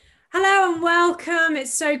Welcome.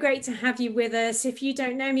 It's so great to have you with us. If you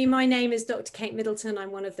don't know me, my name is Dr. Kate Middleton.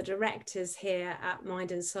 I'm one of the directors here at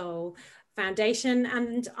Mind and Soul Foundation,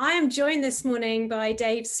 and I am joined this morning by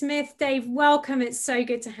Dave Smith. Dave, welcome. It's so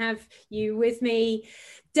good to have you with me.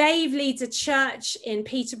 Dave leads a church in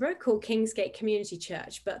Peterborough called Kingsgate Community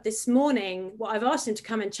Church. But this morning, what I've asked him to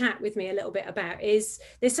come and chat with me a little bit about is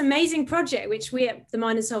this amazing project, which we at the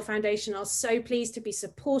Mind and Soul Foundation are so pleased to be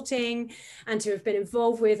supporting and to have been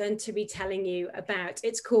involved with and to be telling you about.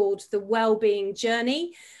 It's called the Wellbeing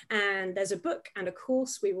Journey. And there's a book and a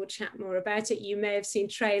course. We will chat more about it. You may have seen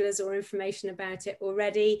trailers or information about it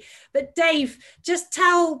already. But Dave, just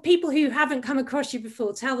tell people who haven't come across you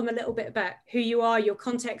before, tell them a little bit about who you are, your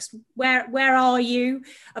context. Where are you,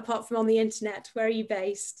 apart from on the internet? Where are you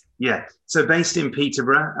based? Yeah, so based in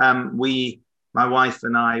Peterborough. My wife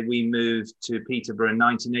and I, we moved to Peterborough in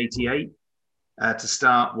 1988 to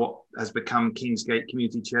start what has become Kingsgate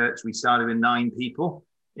Community Church. We started with 9 people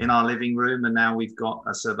in our living room, and now we've got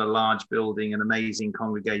a sort of a large building, an amazing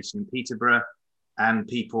congregation in Peterborough, and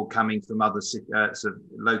people coming from other sort of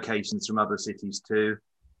locations from other cities too.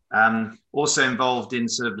 Also involved in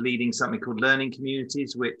sort of leading something called learning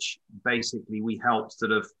communities, which basically we help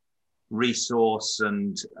sort of resource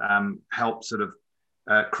and help sort of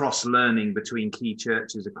cross learning between key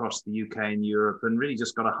churches across the UK and Europe, and really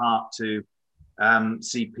just got a heart to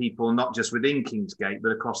see people not just within Kingsgate,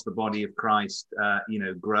 but across the body of Christ,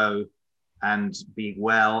 grow and be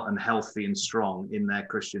well and healthy and strong in their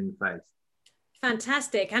Christian faith.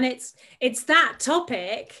 Fantastic. And it's that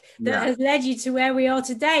topic that has led you to where we are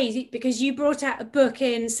today, because you brought out a book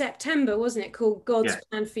in September, wasn't it, called God's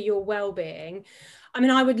Plan for Your Wellbeing. I mean,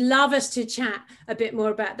 I would love us to chat a bit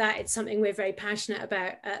more about that. It's something we're very passionate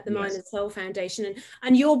about at the Mind and Soul Foundation.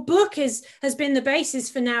 And your book has been the basis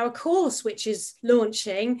for now a course which is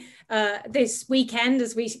launching this weekend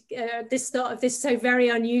as we this start of this so very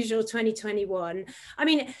unusual 2021. I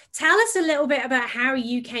mean, tell us a little bit about how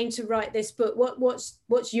you came to write this book.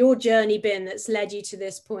 What's your journey been that's led you to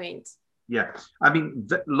this point? Yeah, I mean,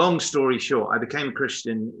 long story short, I became a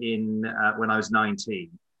Christian when I was 19.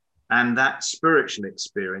 And that spiritual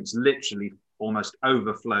experience literally almost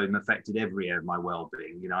overflowed and affected every area of my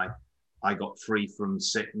well-being. You know, I got free from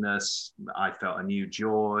sickness. I felt a new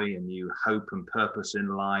joy, a new hope and purpose in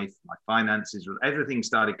life. My finances, everything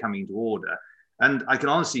started coming to order. And I can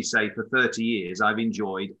honestly say for 30 years, I've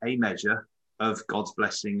enjoyed a measure of God's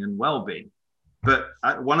blessing and well-being. But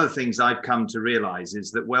one of the things I've come to realize is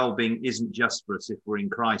that well-being isn't just for us if we're in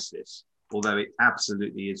crisis, although it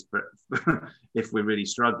absolutely is if we're really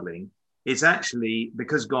struggling. It's actually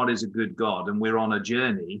because God is a good God and we're on a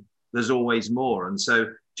journey, there's always more. And so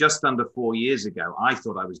just under 4 years ago, I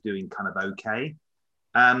thought I was doing kind of okay.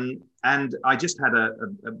 And I just had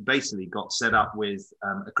basically got set up with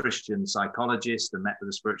a Christian psychologist and met with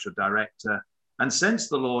a spiritual director, and sensed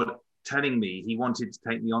the Lord telling me he wanted to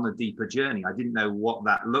take me on a deeper journey. I didn't know what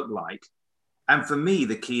that looked like. And for me,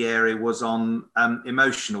 the key area was on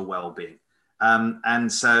emotional well-being.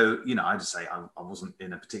 And so, I just say I wasn't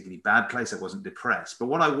in a particularly bad place. I wasn't depressed. But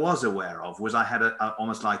what I was aware of was I had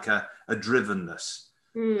almost like a drivenness,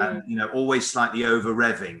 and, always slightly over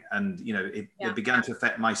revving. And, it began to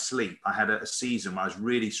affect my sleep. I had a season where I was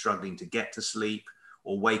really struggling to get to sleep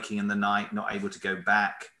or waking in the night, not able to go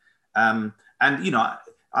back.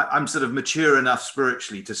 I'm sort of mature enough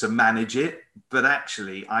spiritually to sort of manage it, but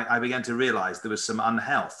actually I began to realize there was some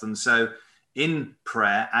unhealth. And so in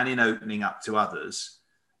prayer and in opening up to others,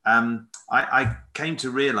 I came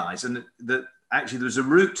to realize that actually there was a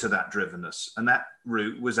root to that drivenness, and that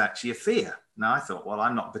root was actually a fear. Now I thought, well,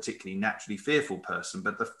 I'm not a particularly naturally fearful person,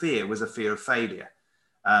 but the fear was a fear of failure.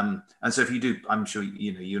 And so if you do, I'm sure,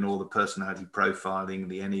 you know all the personality profiling,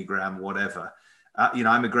 the Enneagram, whatever,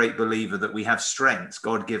 I'm a great believer that we have strengths,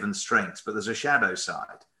 God-given strengths, but there's a shadow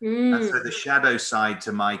side. And so the shadow side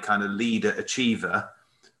to my kind of leader achiever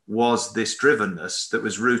was this drivenness that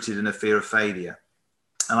was rooted in a fear of failure.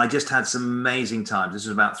 And I just had some amazing times. This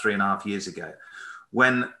was about 3.5 years ago,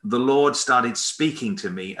 when the Lord started speaking to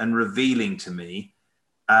me and revealing to me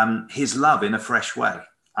his love in a fresh way.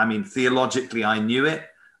 I mean, theologically, I knew it.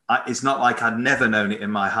 It's not like I'd never known it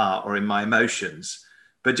in my heart or in my emotions,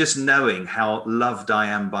 but just knowing how loved I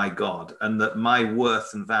am by God, and that my worth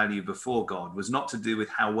and value before God was not to do with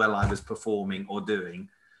how well I was performing or doing,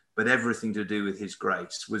 but everything to do with his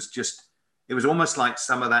grace. It was almost like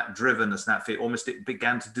some of that drivenness, that fear, it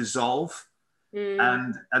began to dissolve.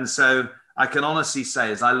 And so I can honestly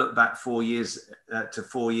say, as I look back 4 years to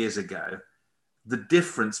 4 years ago, the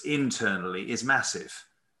difference internally is massive.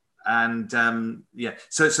 And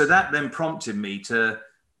so that then prompted me to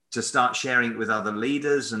to start sharing it with other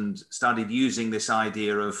leaders, and started using this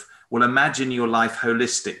idea of, well, imagine your life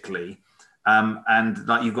holistically. And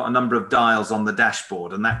like you've got a number of dials on the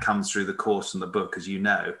dashboard, and that comes through the course and the book, as you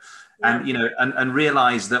know, and and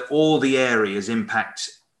realize that all the areas impact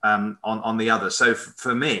on the other. So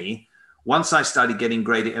for me, once I started getting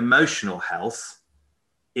greater emotional health,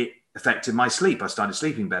 it affected my sleep. I started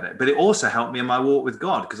sleeping better, but it also helped me in my walk with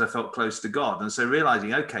God because I felt close to God. And so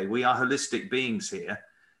realizing, okay, we are holistic beings here,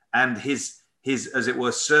 and his, as it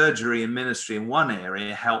were, surgery and ministry in one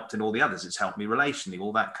area helped in all the others. It's helped me relationally,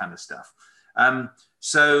 all that kind of stuff.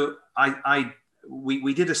 So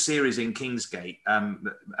we did a series in Kingsgate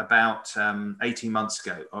about 18 months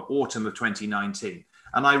ago, autumn of 2019.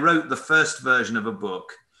 And I wrote the first version of a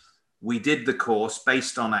book. We did the course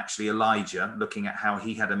based on actually Elijah, looking at how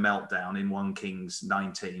he had a meltdown in 1 Kings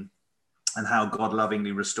 19 and how God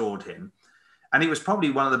lovingly restored him. And it was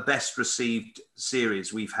probably one of the best received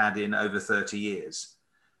series we've had in over 30 years.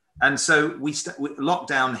 And so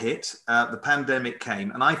lockdown hit, the pandemic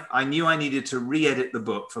came, and I knew I needed to re-edit the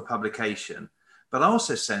book for publication. But I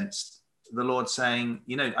also sensed the Lord saying,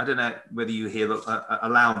 I don't know whether you hear a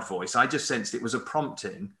loud voice. I just sensed it was a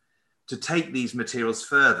prompting to take these materials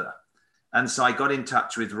further. And so I got in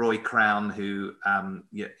touch with Roy Crown, who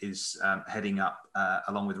is heading up,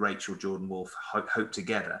 along with Rachel Jordan-Wolf, Hope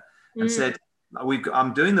Together, and said,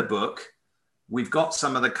 I'm doing the book. We've got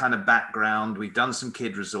some of the kind of background. We've done some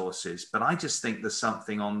kid resources, but I just think there's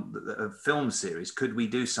something on the film series. Could we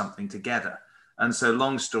do something together? And so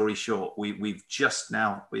long story short, we've just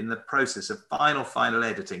now in the process of final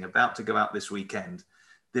editing, about to go out this weekend,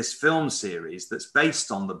 this film series that's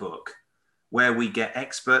based on the book, where we get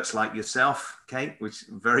experts like yourself, Kate, which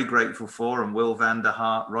I'm very grateful for, and Will van der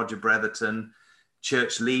Hart, Roger Bretherton,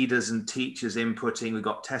 church leaders and teachers inputting. We've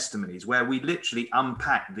got testimonies where we literally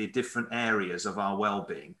unpack the different areas of our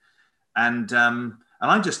well-being. And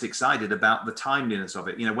I'm just excited about the timeliness of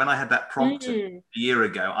it. When I had that prompt a year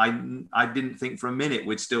ago, I didn't think for a minute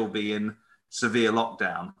we'd still be in severe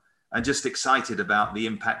lockdown, and just excited about the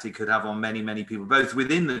impact it could have on many, many people, both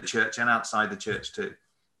within the church and outside the church too.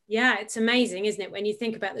 Yeah, it's amazing, isn't it, when you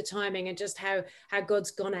think about the timing and just how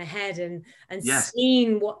God's gone ahead and yes.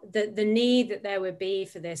 seen what the need that there would be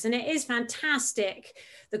for this. And it is fantastic,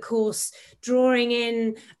 the course, drawing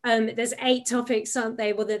in, there's 8 topics, aren't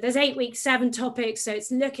they? Well, there's 8 weeks, 7 topics. So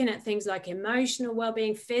it's looking at things like emotional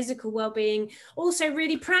well-being, physical well-being, also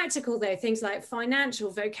really practical, though, things like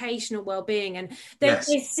financial, vocational well-being. And this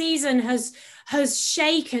season has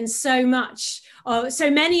shaken so much,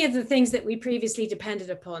 so many of the things that we previously depended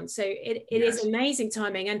upon. So it is amazing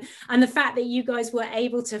timing, and the fact that you guys were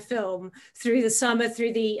able to film through the summer,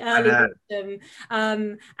 through the early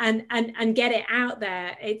autumn, and get it out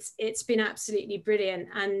there. It's been absolutely brilliant,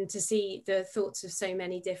 and to see the thoughts of so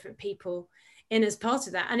many different people in as part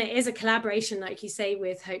of that. And it is a collaboration, like you say,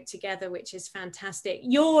 with Hope Together, which is fantastic.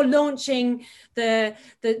 You're launching the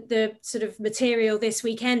sort of material this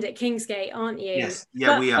weekend at Kingsgate, aren't you? Yes,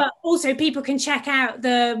 yeah, we are. But also people can check out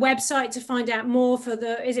the website to find out more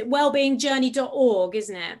is it wellbeingjourney.org,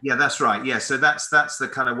 isn't it? Yeah, that's right. Yeah, so that's the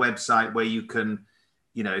kind of website where you can,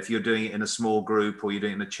 if you're doing it in a small group or you're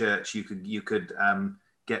doing it in a church, you could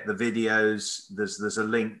get the videos. There's a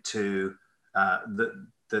link to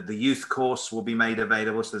the youth course will be made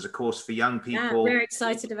available. So there's a course for young people. Yeah, we're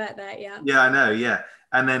excited about that. Yeah. Yeah, I know. Yeah.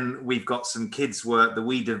 And then we've got some kids work that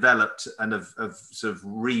we developed and have sort of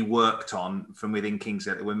reworked on from within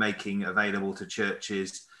Kingsgate that we're making available to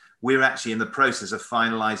churches. We're actually in the process of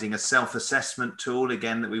finalizing a self-assessment tool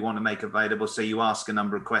again that we want to make available. So you ask a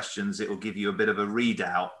number of questions, it will give you a bit of a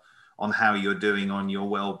readout on how you're doing on your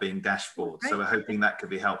wellbeing dashboard. Right. So we're hoping that could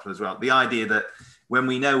be helpful as well. The idea that when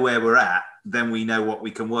we know where we're at, then we know what we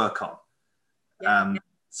can work on. Yeah.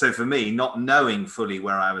 So for me, not knowing fully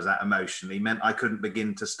where I was at emotionally meant I couldn't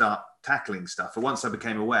begin to start tackling stuff. But once I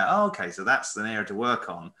became aware, okay, so that's an area to work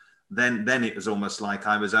on, then it was almost like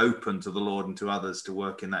I was open to the Lord and to others to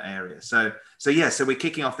work in that area. So we're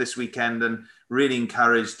kicking off this weekend, and really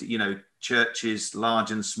encouraged, churches, large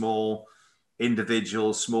and small,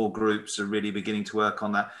 individuals, small groups are really beginning to work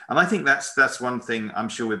on that. And I think that's one thing I'm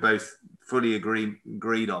sure we're both fully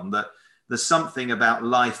agreed on, that there's something about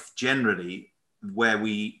life generally where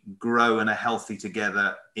we grow and are healthy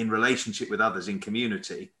together in relationship with others, in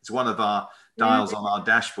community. It's one of our dials on our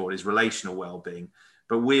dashboard is relational well-being.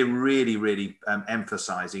 But we're really, really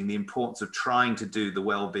emphasizing the importance of trying to do the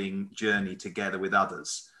wellbeing journey together with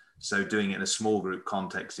others. So doing it in a small group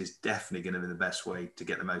context is definitely going to be the best way to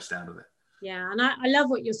get the most out of it. Yeah, and I love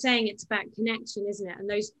what you're saying. It's about connection, isn't it? And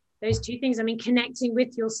those those two things. I mean, connecting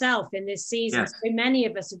with yourself in this season. Yes. So many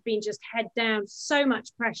of us have been just head down, so much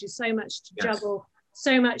pressure, so much to Yes. juggle,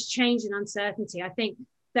 so much change and uncertainty. I think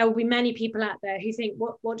there will be many people out there who think,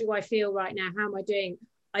 what do I feel right now? How am I doing?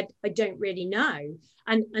 I don't really know.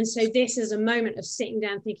 And so this is a moment of sitting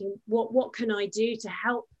down thinking, what can I do to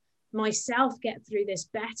help myself get through this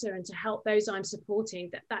better and to help those I'm supporting?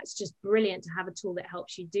 That's just brilliant to have a tool that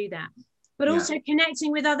helps you do that. But also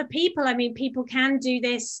connecting with other people. I mean, people can do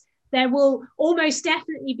this. There will almost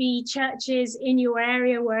definitely be churches in your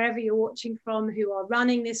area, wherever you're watching from, who are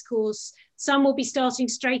running this course. Some will be starting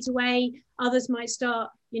straight away. Others might start,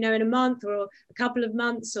 in a month or a couple of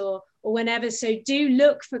months or whenever. So do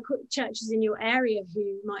look for churches in your area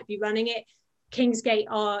who might be running it. Kingsgate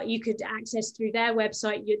you could access through their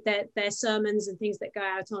website, their sermons and things that go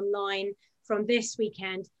out online from this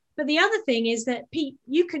weekend. But the other thing is that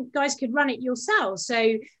guys could run it yourselves. So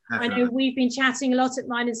definitely. I know we've been chatting a lot at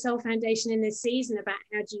Mind and Soul Foundation in this season about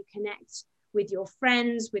how do you connect with your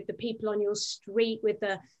friends, with the people on your street, with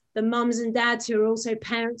the mums and dads who are also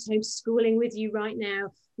parents homeschooling with you right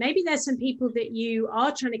now. Maybe there's some people that you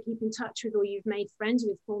are trying to keep in touch with, or you've made friends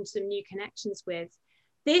with, formed some new connections with.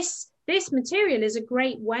 This material is a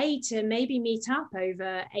great way to maybe meet up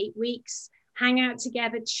over 8 weeks, hang out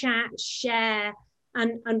together, chat, share,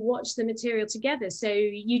 and watch the material together. So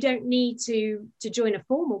you don't need to join a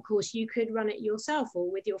formal course. You could run it yourself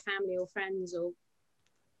or with your family or friends or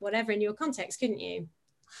whatever in your context, couldn't you?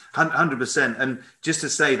 100%. And just to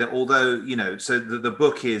say that although, so the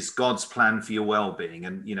book is God's Plan for Your Wellbeing,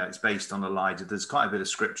 and, it's based on Elijah. There's quite a bit of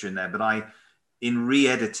scripture in there, but in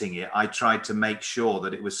re-editing it, I tried to make sure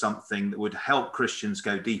that it was something that would help Christians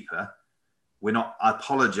go deeper. We're not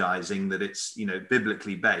apologizing that it's,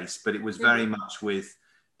 biblically based, but it was very much with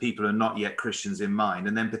people who are not yet Christians in mind.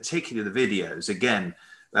 And then particularly the videos, again,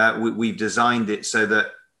 we've designed it so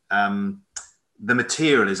that the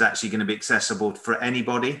material is actually going to be accessible for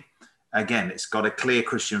anybody. Again, it's got a clear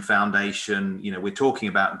Christian foundation. We're talking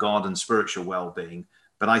about God and spiritual well-being,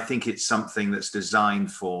 but I think it's something that's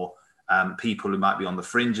designed for people who might be on the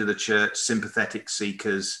fringe of the church, sympathetic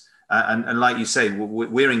seekers. And like you say,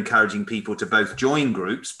 we're encouraging people to both join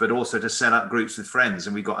groups, but also to set up groups with friends.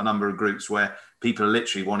 And we've got a number of groups where people are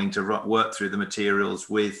literally wanting to work through the materials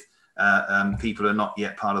with people who are not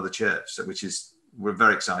yet part of the church, which we're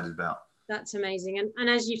very excited about. That's amazing. And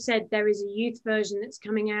as you said, there is a youth version that's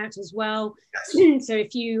coming out as well. Yes. So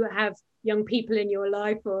if you have young people in your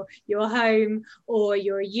life or your home, or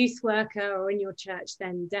you're a youth worker or in your church,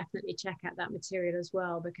 then definitely check out that material as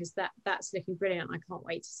well, because that's looking brilliant. I can't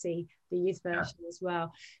wait to see the youth version as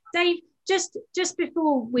well. Dave, just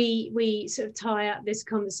before we sort of tie up this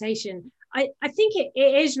conversation, I think it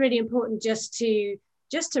is really important just to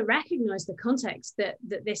recognize the context that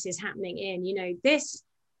this is happening in.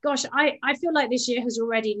 Gosh, I feel like this year has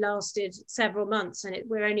already lasted several months, and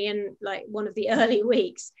we're only in like one of the early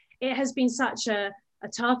weeks. It has been such a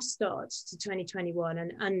tough start to 2021.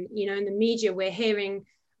 And in the media, we're hearing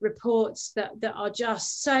reports that are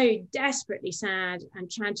just so desperately sad and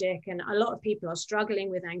tragic. And a lot of people are struggling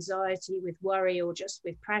with anxiety, with worry, or just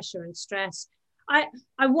with pressure and stress. I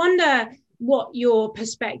wonder what your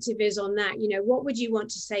perspective is on that. What would you want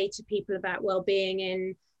to say to people about well-being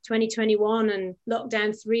in 2021 and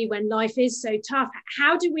lockdown 3, when life is so tough?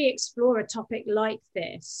 How do we explore a topic like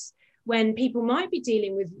this when people might be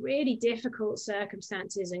dealing with really difficult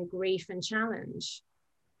circumstances and grief and challenge?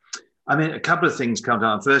 I mean, a couple of things come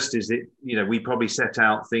down. First is that, we probably set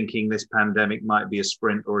out thinking this pandemic might be a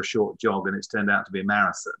sprint or a short jog, and it's turned out to be a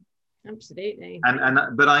marathon. Absolutely.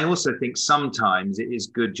 But I also think sometimes it is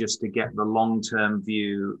good just to get the long-term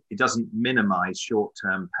view. It doesn't minimize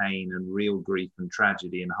short-term pain and real grief and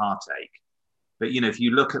tragedy and heartache. But, if you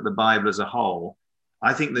look at the Bible as a whole,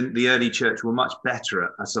 I think the early church were much better at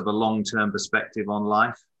a sort of a long-term perspective on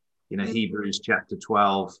life. Hebrews chapter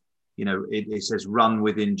 12, it says run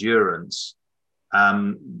with endurance.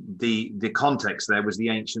 The context there was the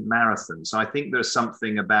ancient marathon. So I think there's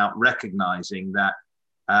something about recognizing that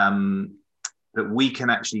that we can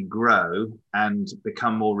actually grow and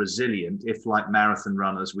become more resilient if, like marathon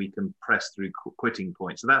runners, we can press through quitting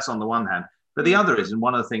points. So that's on the one hand. But the other is, and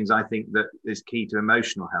one of the things I think that is key to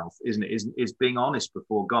emotional health, isn't it, is being honest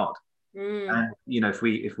before God. And, if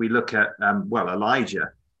we look at, Elijah,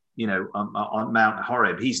 on Mount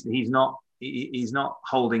Horeb, he's not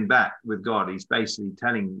holding back with God. He's basically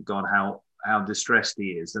telling God how distressed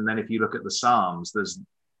he is. And then if you look at the Psalms, there's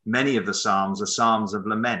many of the Psalms are Psalms of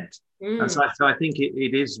lament. And so I think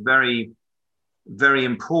it is very, very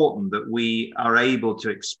important that we are able to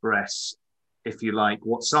express if you like,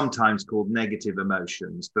 what's sometimes called negative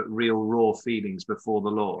emotions, but real raw feelings before the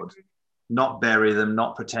Lord, not bury them,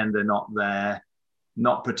 not pretend they're not there,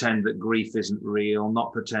 not pretend that grief isn't real,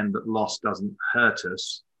 not pretend that loss doesn't hurt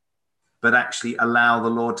us, but actually allow the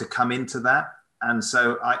Lord to come into that. And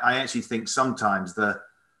so I actually think sometimes the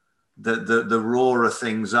rawer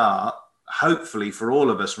things are, hopefully for all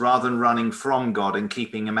of us, rather than running from God and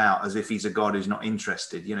keeping him out as if he's a God who's not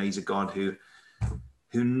interested. You know, he's a God who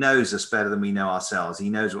knows us better than we know ourselves. He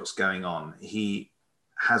knows what's going on. He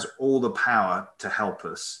has all the power to help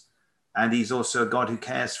us. And he's also a God who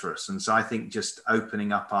cares for us. And so I think just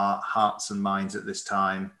opening up our hearts and minds at this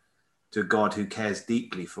time to a God who cares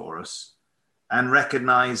deeply for us, and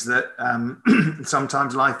recognize that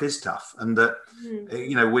sometimes life is tough, and that,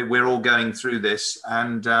 you know, we're all going through this,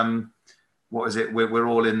 and what is it? We're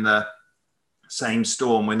all in the same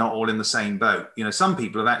storm. We're not all in the same boat. You know, some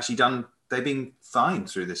people have actually they've been fine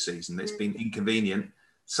through this season. It's been inconvenient.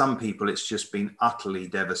 Some people, it's just been utterly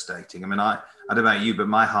devastating. I mean, I don't know about you, but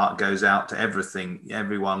my heart goes out to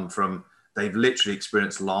everyone from, they've literally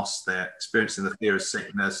experienced loss. They're experiencing the fear of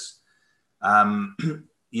sickness.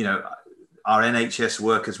 You know, our NHS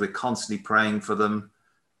workers, we're constantly praying for them.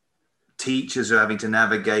 Teachers are having to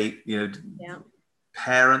navigate, you know,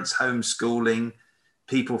 parents homeschooling,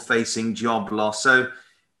 people facing job loss. So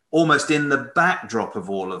almost in the backdrop of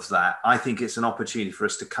all of that, I think it's an opportunity for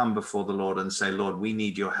us to come before the Lord and say, Lord, we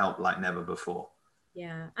need your help like never before.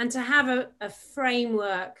 Yeah. And to have a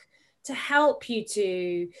framework to help you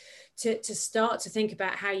to start to think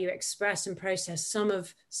about how you express and process some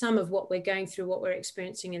of what we're going through, what we're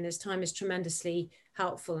experiencing in this time, is tremendously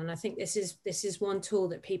helpful. And I think this is one tool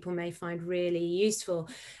that people may find really useful.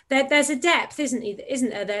 There's a depth, isn't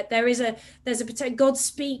there? There's a God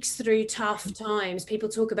speaks through tough times. People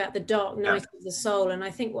talk about the dark night of the soul, and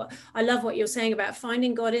I love what you're saying about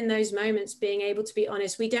finding God in those moments, being able to be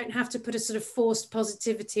honest. We don't have to put a sort of forced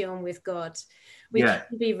positivity on with God. We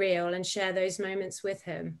can be real and share those moments with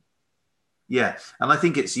him. Yeah. And I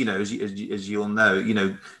think it's, you know, as you'll know, you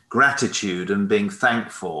know, gratitude and being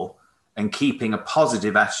thankful and keeping a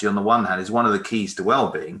positive attitude on the one hand is one of the keys to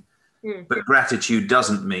well-being. But gratitude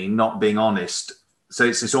doesn't mean not being honest. So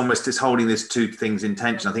it's almost holding these two things in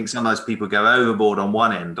tension. I think sometimes people go overboard on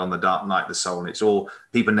one end, on the dark night of the soul, and it's all,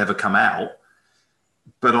 people never come out.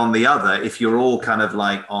 But on the other, if you're all kind of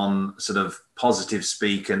like on sort of positive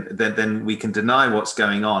speak, and then we can deny what's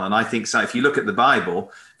going on. And I think so. If you look at the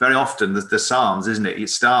Bible, very often the Psalms, isn't it? It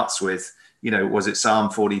starts with, you know, was it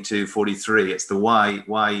Psalm 42, 43? It's the why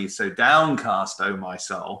are you so downcast, O my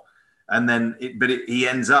soul? And then, he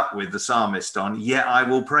ends up with the psalmist on, yet I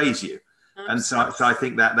will praise you. Absolutely. And so I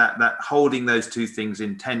think that holding those two things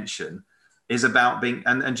in tension is about being,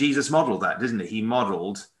 and Jesus modeled that, didn't he?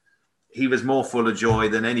 He was more full of joy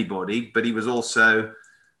than anybody, but he was also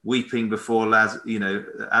weeping before at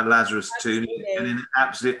Lazarus' tomb, and in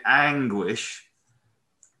absolute anguish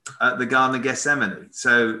at the Garden of Gethsemane.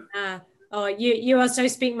 So, you are so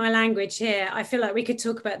speaking my language here. I feel like we could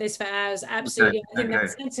talk about this for hours. Absolutely. Okay. I think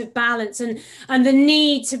that sense of balance and the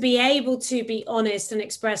need to be able to be honest and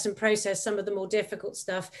express and process some of the more difficult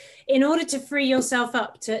stuff in order to free yourself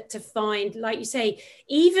up to find, like you say,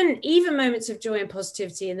 even moments of joy and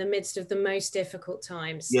positivity in the midst of the most difficult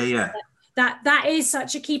times. Yeah. That is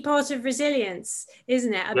such a key part of resilience,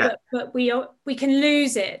 isn't it? Yeah. But we can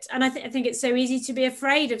lose it, and I think it's so easy to be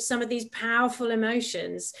afraid of some of these powerful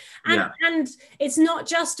emotions. And it's not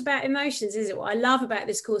just about emotions, is it? What I love about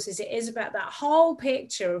this course is it is about that whole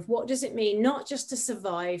picture of what does it mean, not just to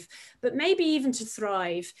survive, but maybe even to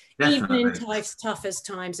thrive. Definitely. Even in toughest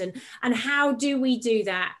times. And how do we do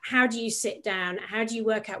that? How do you sit down? How do you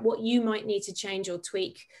work out what you might need to change or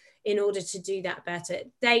tweak in order to do that better?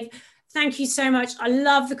 Dave, thank you so much. I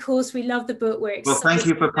love the course. We love the book. We're excited. Well, thank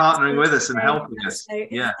you for partnering with us and helping us.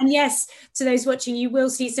 Yeah. And yes, to those watching, you will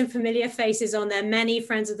see some familiar faces on there. Many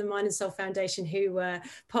friends of the Mind and Soul Foundation who were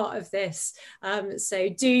part of this. So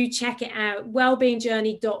do check it out.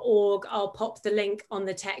 Wellbeingjourney.org. I'll pop the link on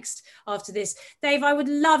the text after this. Dave, I would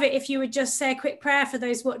love it if you would just say a quick prayer for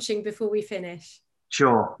those watching before we finish.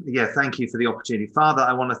 Sure. Yeah, thank you for the opportunity. Father,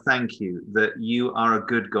 I want to thank you that you are a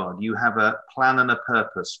good God. You have a plan and a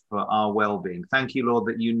purpose for our well-being. Thank you, Lord,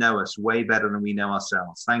 that you know us way better than we know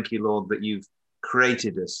ourselves. Thank you, Lord, that you've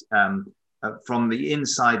created us from the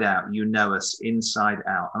inside out. You know us inside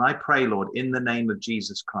out. And I pray, Lord, in the name of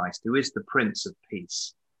Jesus Christ, who is the Prince of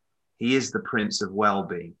Peace, he is the Prince of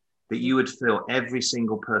well-being, that you would fill every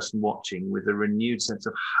single person watching with a renewed sense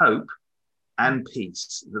of hope and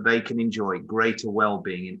peace, that they can enjoy greater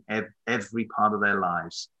well-being in every part of their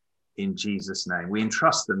lives. in Jesus' name. We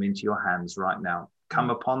entrust them into your hands right now. Come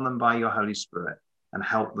upon them by your Holy Spirit and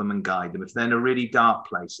help them and guide them. If they're in a really dark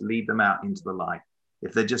place, lead them out into the light.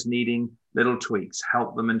 If they're just needing little tweaks,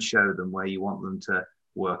 help them and show them where you want them to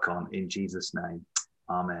work on, in Jesus' name.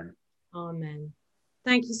 Amen. Amen.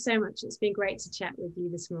 Thank you so much. It's been great to chat with you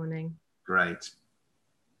this morning. Great.